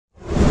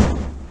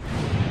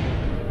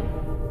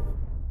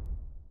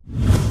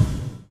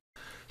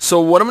So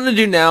what I'm going to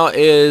do now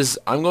is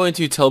I'm going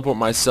to teleport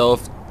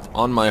myself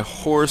on my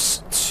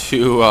horse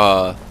to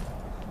the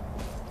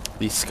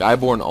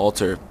Skyborn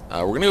altar.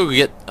 We're going to go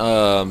get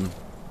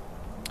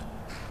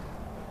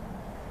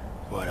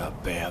what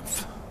up,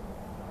 Bamf?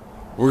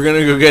 We're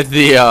going to go get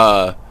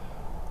the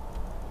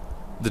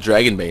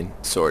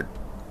Dragonbane sword.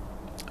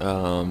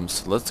 So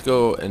let's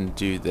go and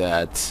do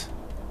that.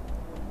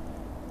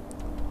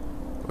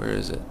 Where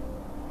is it?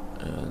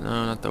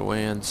 No, not the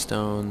Wan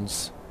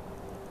stones.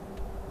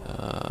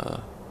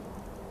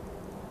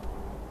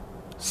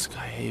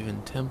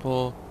 Skyhaven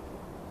Temple.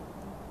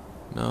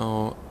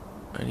 No,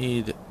 I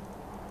need.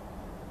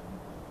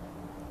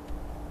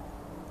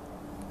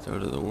 Go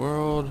to the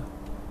world.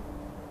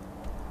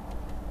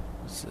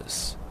 What's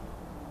this?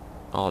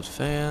 Odd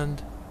fan.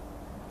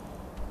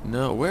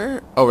 No,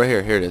 where? Oh, right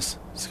here. Here it is.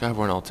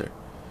 Skyborn altar.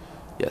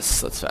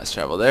 Yes, let's fast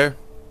travel there.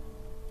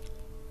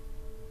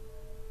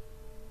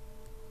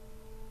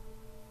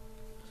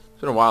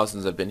 It's been a while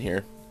since I've been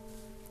here.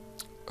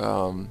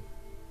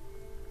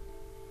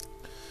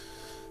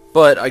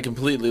 But I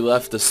completely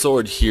left the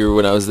sword here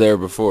when I was there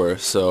before,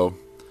 so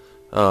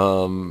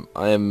I'm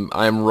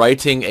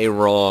righting a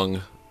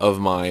wrong of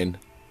mine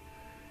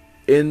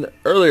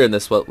earlier in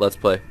this let's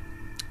play,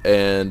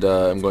 and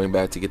I'm going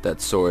back to get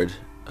that sword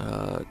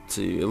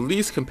to at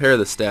least compare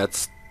the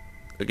stats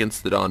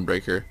against the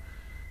Dawnbreaker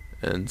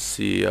and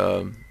see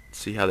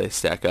how they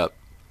stack up.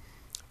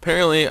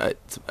 Apparently, I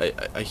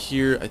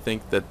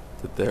think that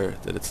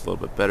it's a little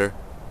bit better.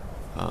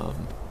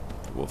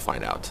 We'll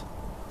find out.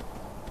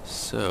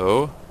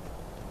 So,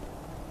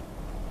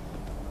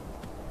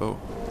 whoa,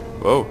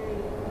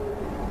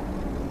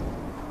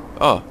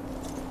 oh,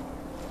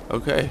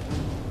 okay.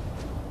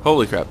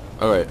 Holy crap!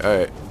 All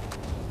right.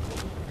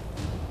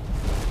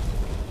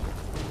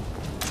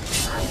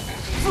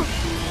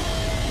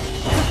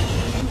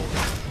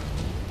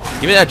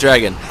 Give me that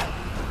dragon.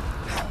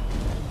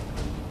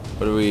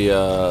 What do we?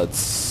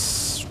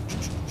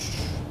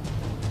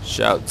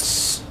 Shouts.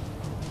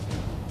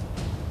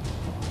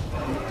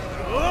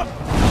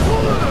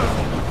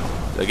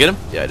 Did I get him?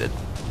 Yeah, I did.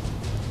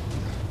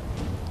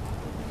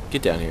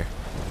 Get down here.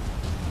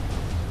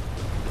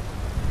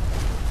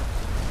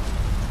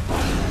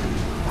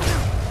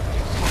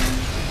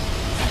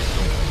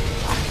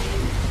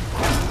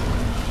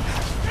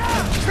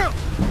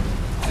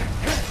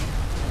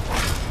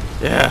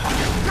 Yeah.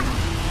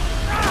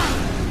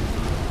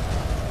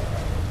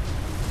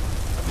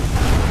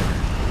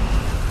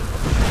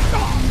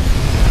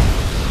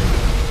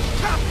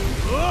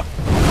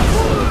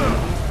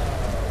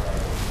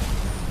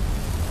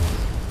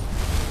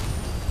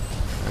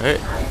 Alright.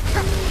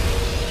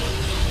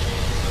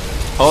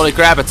 Holy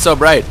crap, it's so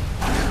bright.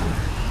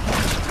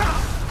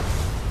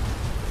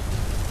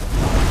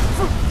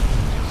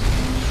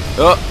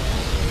 Oh.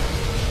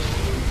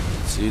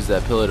 Let's use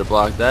that pillar to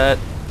block that.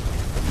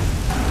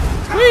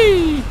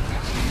 Whee!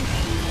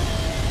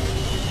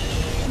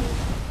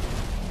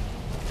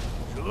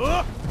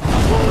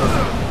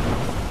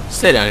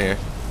 Stay down here.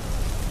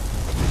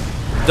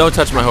 Don't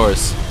touch my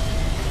horse.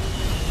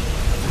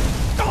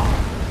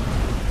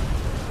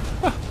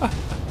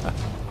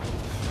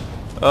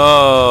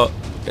 Oh,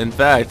 in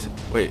fact,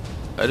 wait,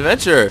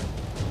 adventure.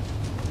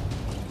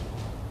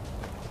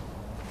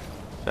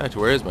 In fact,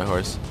 where is my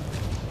horse?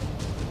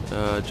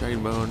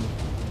 Dragonbane.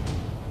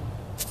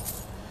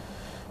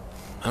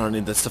 I don't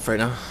need that stuff right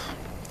now.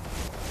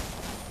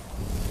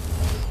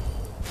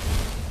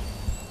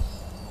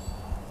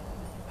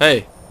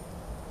 Hey.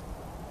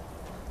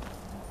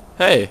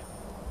 Hey.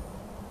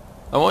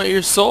 I want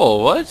your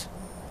soul. What?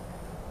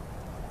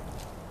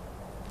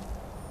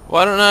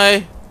 Why don't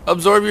I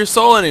absorb your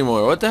soul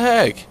anymore? What the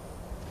heck?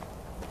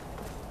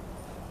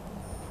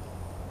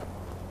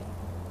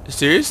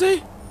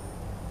 Seriously?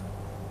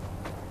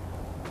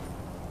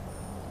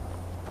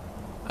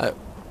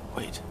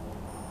 Wait.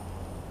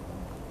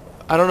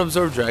 I don't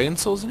absorb dragon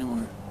souls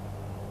anymore?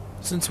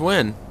 Since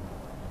when?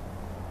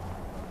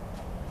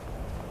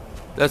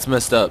 That's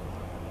messed up.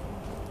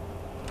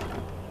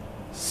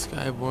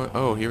 Skyborn.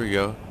 Oh, here we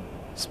go.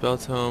 Spell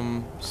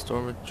Tome,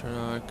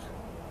 Stormatroc.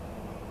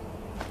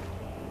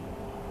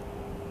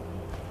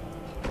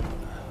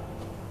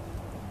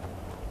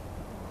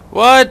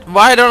 What?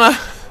 Why don't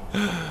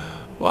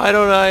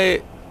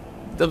I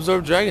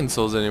absorb dragon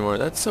souls anymore?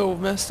 That's so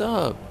messed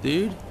up,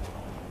 dude.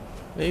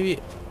 Maybe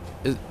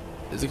is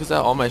it because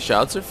all my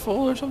shouts are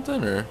full or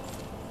something, or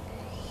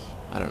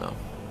I don't know.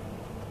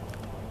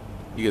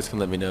 You guys can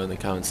let me know in the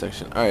comment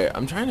section. All right,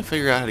 I'm trying to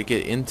figure out how to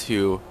get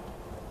into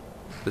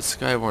the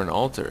Skyborn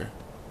altar.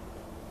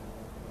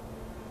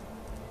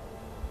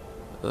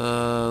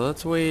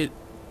 Let's wait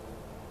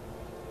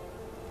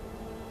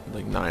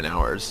like 9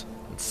 hours.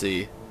 Let's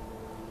see.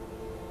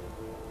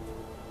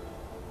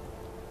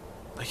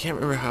 I can't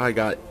remember how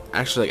I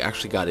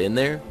actually got in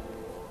there,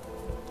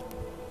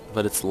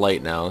 but it's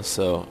light now,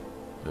 so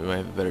we might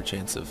have a better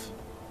chance of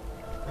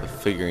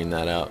figuring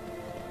that out.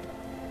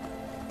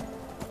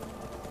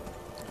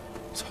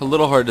 It's a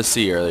little hard to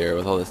see earlier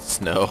with all this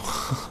snow.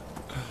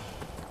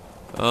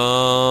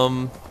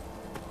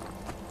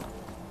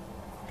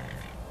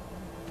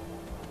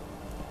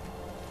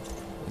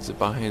 Is it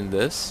behind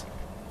this?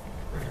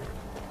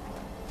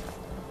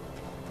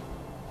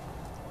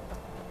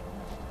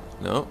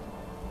 No.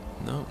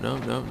 No, no,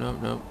 no, no,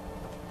 no.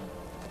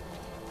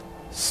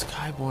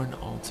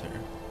 Skyborn altar.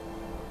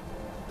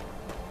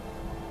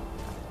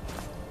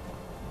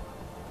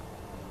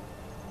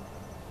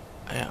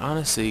 I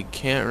honestly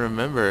can't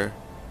remember.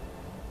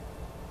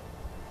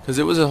 Because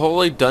it was a whole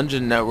like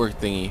dungeon network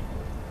thingy.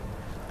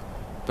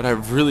 But I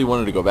really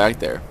wanted to go back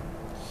there.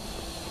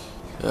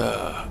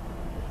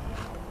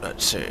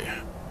 Let's see.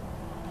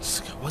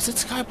 Was it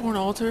Skyborn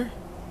altar?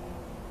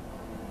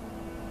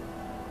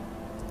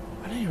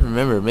 I don't even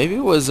remember. Maybe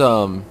it was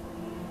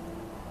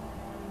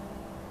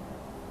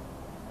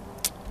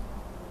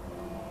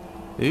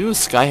maybe it was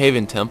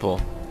Skyhaven Temple.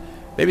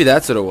 Maybe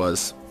that's what it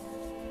was.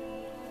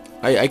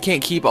 I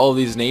can't keep all of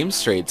these names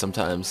straight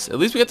sometimes. At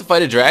least we get to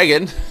fight a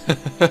dragon.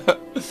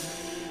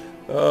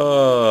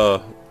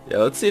 Oh, yeah.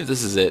 Let's see if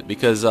this is it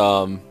because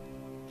I'm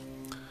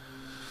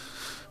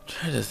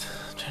trying to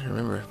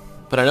remember.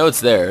 But I know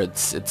it's there. It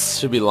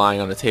should be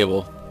lying on a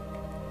table.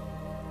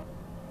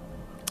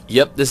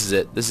 Yep, this is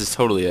it. This is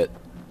totally it.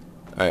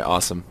 All right,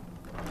 awesome.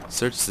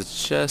 Search the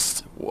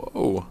chest.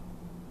 Whoa.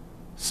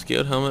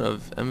 Scaled helmet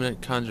of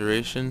eminent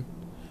conjuration.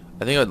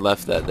 I think I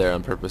left that there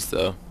on purpose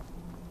though,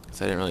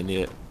 because I didn't really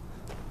need it.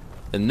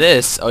 And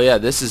this, oh yeah,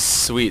 this is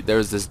sweet. There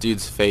was this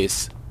dude's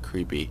face.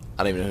 Creepy.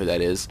 I don't even know who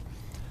that is.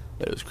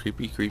 But it was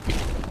creepy, creepy.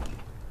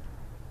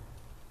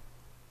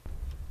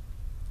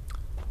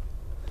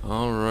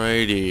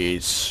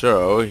 Alrighty,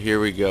 so here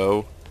we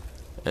go.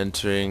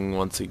 Entering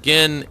once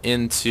again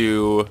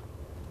into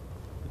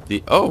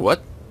the... Oh,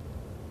 what?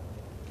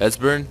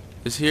 Esbern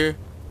is here?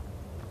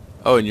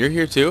 Oh, and you're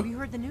here too? We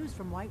heard the news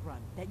from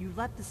Whiterun that you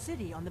left the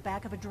city on the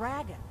back of a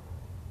dragon.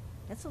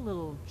 That's a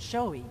little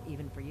showy,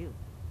 even for you.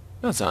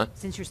 No, it's not.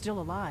 Since you're still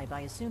alive,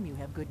 I assume you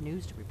have good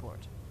news to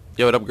report.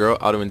 Yo, what up, girl?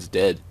 Alduin's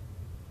dead.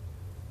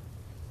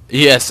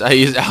 Yes, I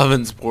used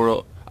Alduin's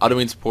portal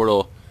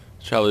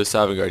to travel to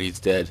Sovngarde. He's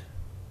dead.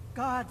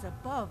 Gods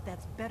above,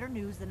 that's better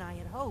news than I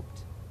had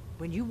hoped.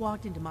 When you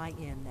walked into my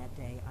inn that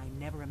day, I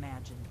never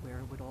imagined where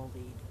it would all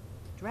lead.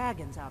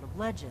 Dragons out of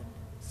legend.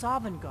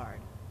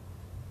 Sovngarde.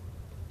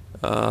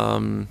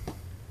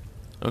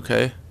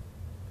 Okay.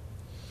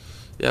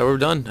 Yeah, we're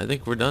done. I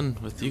think we're done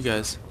with you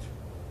guys.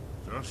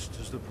 Just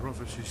as the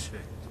prophecy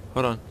said.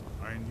 Hold on.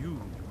 I knew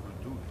you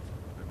could do it.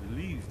 I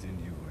believed in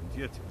you, and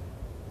yet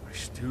I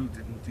still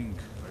didn't think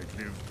I'd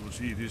live to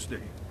see this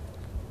day.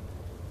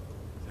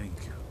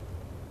 Thank you.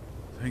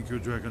 Thank you,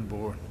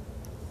 Dragonborn.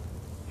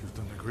 You've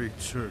done a great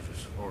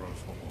service for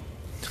us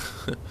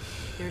all.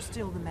 There's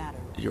still the matter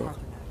of You're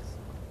Paarthurnax.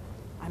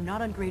 I'm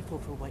not ungrateful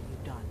for what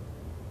you've done.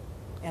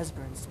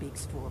 Esbern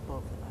speaks for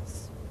both of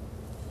us.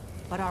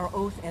 But our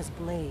oath as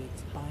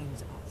blades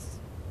binds us.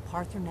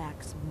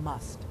 Paarthurnax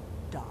must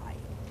die.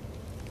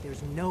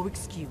 There's no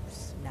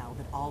excuse now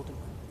that Alduin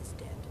is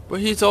dead.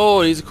 But he's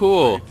old. He's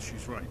cool. Right,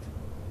 she's right.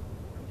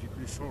 I'm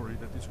deeply sorry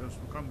that this has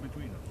to come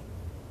between us.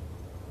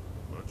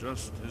 But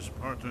just as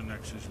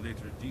Paarthurnax's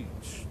later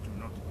deeds do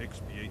not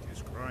expiate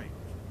his crimes,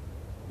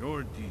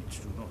 your deeds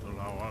do not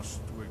allow us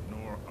to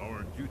ignore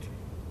our duty.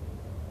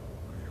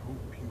 I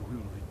hope you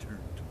will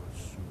return to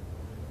us soon,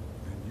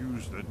 and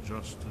use that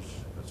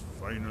justice has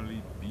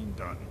finally been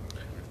done.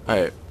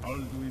 Alright.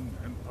 Alduin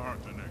and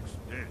Paarthurnax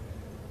dead,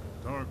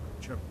 a dark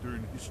chapter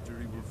in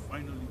history will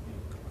finally be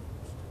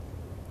closed.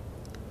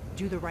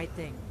 Do the right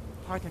thing.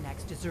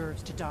 Paarthurnax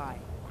deserves to die.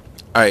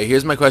 Alright,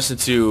 here's my question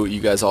to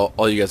you guys,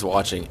 all you guys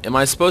watching. Am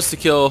I supposed to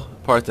kill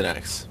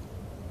Paarthurnax?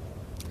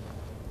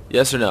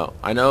 Yes or no?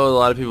 I know a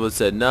lot of people have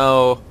said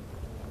no.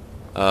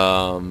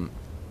 But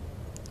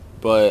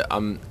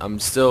I'm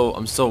still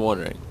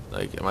wondering.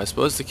 Like, am I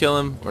supposed to kill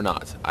him or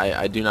not?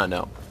 I do not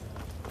know.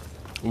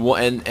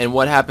 And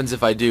what happens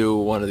if I do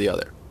one or the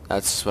other?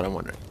 That's just what I'm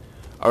wondering.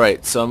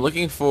 Alright, so I'm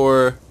looking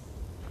for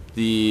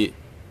the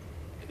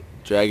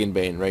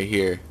Dragonbane right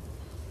here.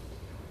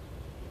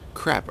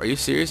 Crap, are you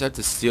serious? I have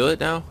to steal it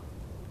now?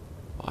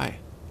 Why?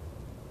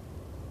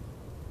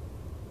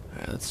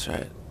 Alright, let's try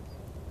it.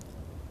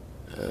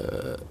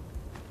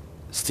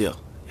 Steal.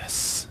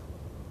 Yes.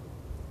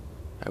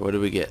 Alright, what do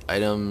we get?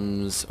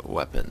 Items,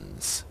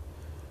 weapons.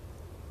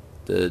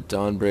 The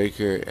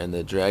Dawnbreaker and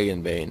the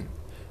Dragonbane.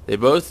 They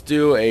both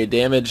do a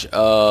damage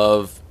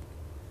of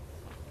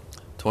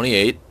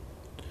 28.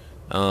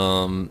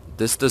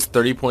 This does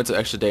 30 points of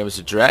extra damage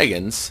to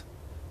dragons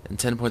and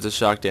 10 points of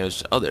shock damage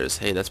to others.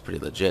 Hey, that's pretty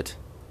legit.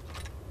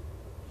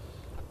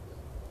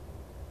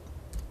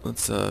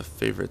 Let's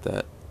favorite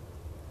that.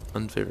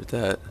 Unfavorite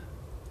that.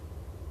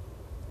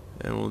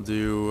 And we'll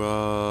do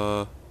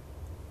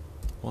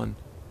one.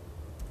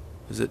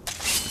 Is it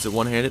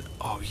one-handed?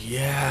 Oh,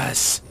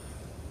 yes.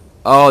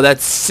 Oh,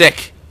 that's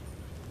sick.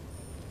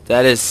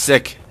 That is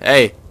sick.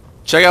 Hey,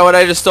 check out what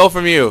I just stole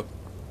from you.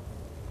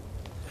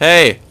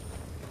 Hey.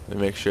 Let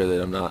me make sure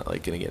that I'm not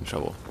like gonna get in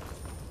trouble.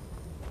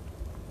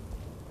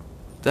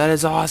 That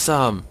is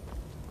awesome.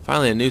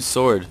 Finally a new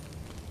sword.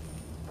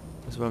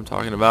 That's what I'm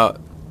talking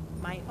about.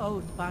 My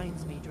oath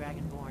binds me,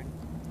 Dragonborn.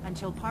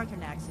 Until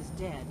Paarthurnax is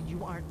dead,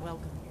 you aren't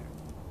welcome here.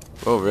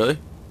 Oh, really?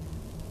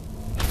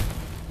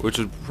 Which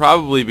would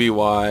probably be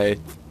why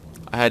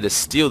I had to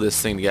steal this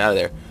thing to get out of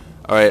there.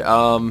 Alright,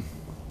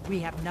 We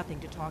have nothing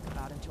to talk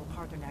about until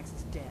Parthenax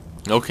is dead.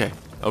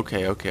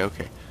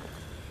 okay.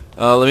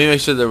 Let me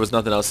make sure there was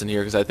nothing else in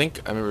here, because I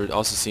think I remember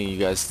also seeing you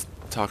guys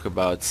talk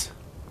about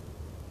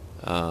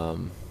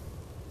some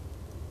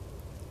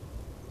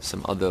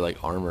other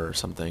like armor or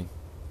something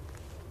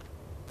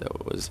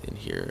that was in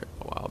here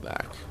a while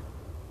back.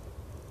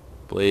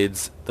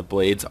 The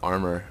Blades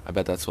armor. I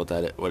bet that's what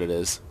it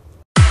is.